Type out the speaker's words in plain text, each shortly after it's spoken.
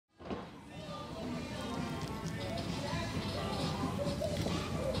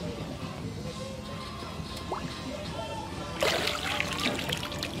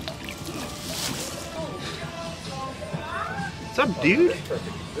up, dude?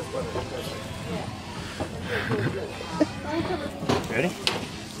 Ready?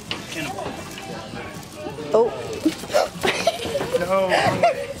 Oh. No,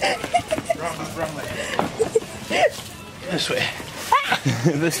 wrong way. Wrong way. This way.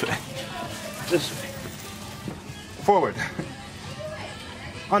 This way. This way. Forward.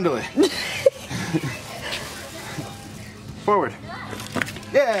 Undulate. Forward.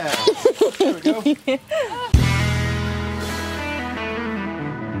 Yeah! There we go.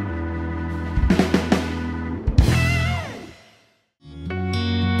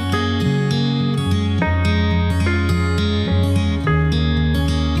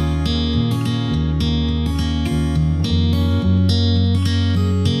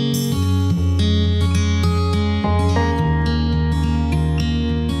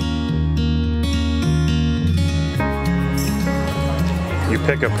 You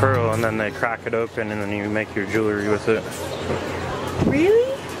pick a pearl and then they crack it open and then you make your jewelry with it.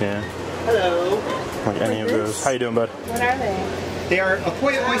 Really? Yeah. Hello. Like any of those. How you doing, bud? What are they? They are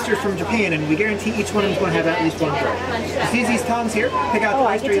Akoya oysters from Japan, and we guarantee each one of them is going to have at least one pearl. Just use these tongs here, pick out the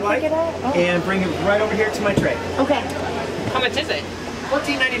oyster you like, and bring it right over here to my tray. Okay. How much is it?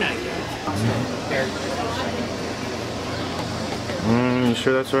 $14.99. There. You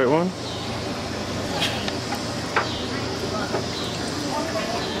sure that's the right one?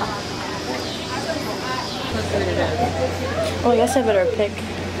 Oh, I guess I better pick.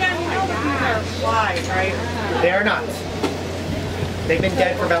 Flies, right? They are not. They've been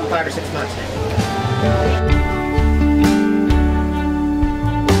dead for about 5 or 6 months now.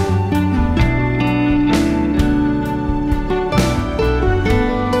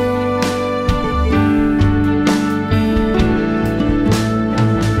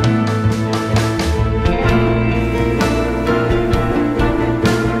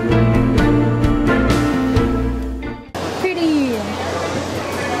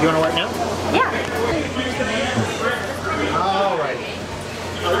 You want to work now? Yeah.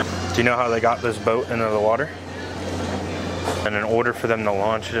 Alrighty. Do you know how they got this boat into the water? And in order for them to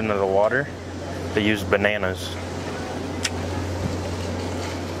launch it into the water, they used bananas.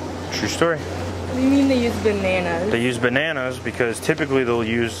 True story. What do you mean they use bananas? They use bananas because typically they'll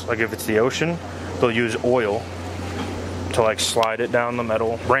use, like if it's the ocean, they'll use oil to like slide it down the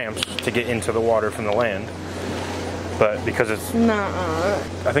metal ramps to get into the water from the land. But because it's,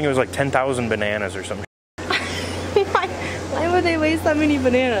 I think it was like 10,000 bananas or something. Why would they waste that many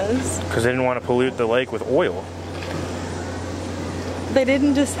bananas? Because they didn't want to pollute the lake with oil. They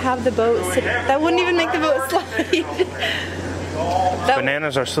didn't just have the boat sit. That wouldn't even make the boat slide.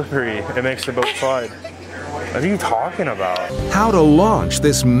 Bananas are slippery. It makes the boat slide. What are you talking about? How to launch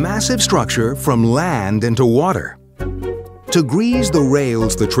this massive structure from land into water. To grease the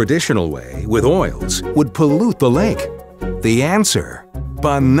rails the traditional way with oils would pollute the lake. The answer: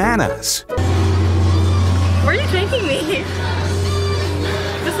 bananas. Where are you taking me? Is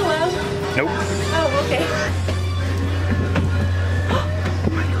this allowed? Nope. Oh, okay. Oh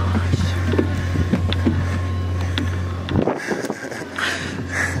my gosh.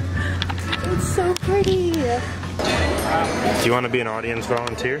 It's so pretty. Do you want to be an audience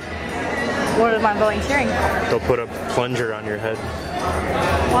volunteer? What am I volunteering for? They'll put a plunger on your head.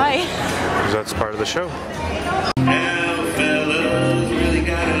 Why? Because that's part of the show.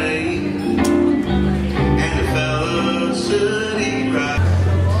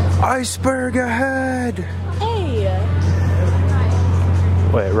 Iceberg ahead! Hey!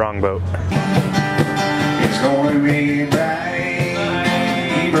 Wait, wrong boat. It's gonna be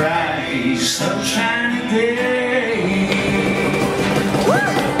bright, bright, sunshiny day.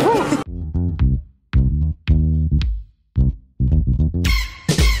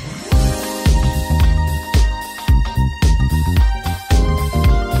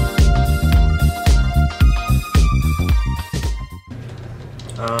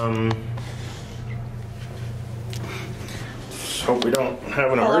 Just hope we don't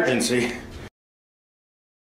have an emergency.